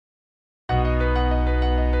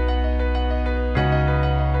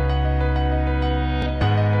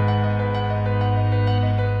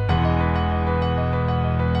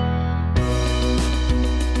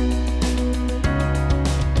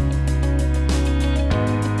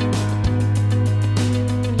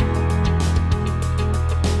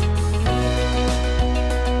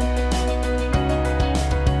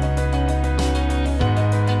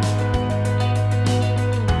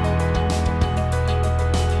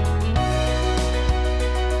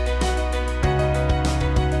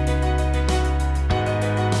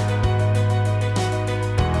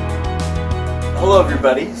Hello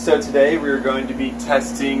everybody, so today we're going to be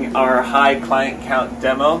testing our high client count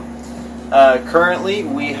demo. Currently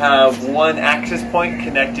we have one access point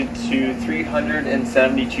connected to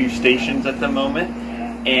 372 stations at the moment,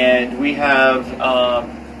 and we have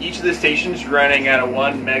each of the stations running at a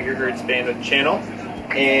 1 megahertz bandwidth channel.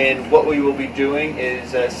 And what we will be doing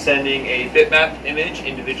is sending a bitmap image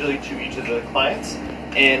individually to each of the clients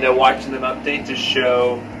and watching them update to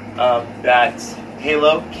show that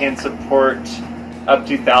HaLow can support up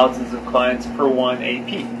to thousands of clients per one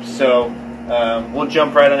AP. So we'll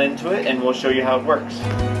jump right on into it and we'll show you how it works.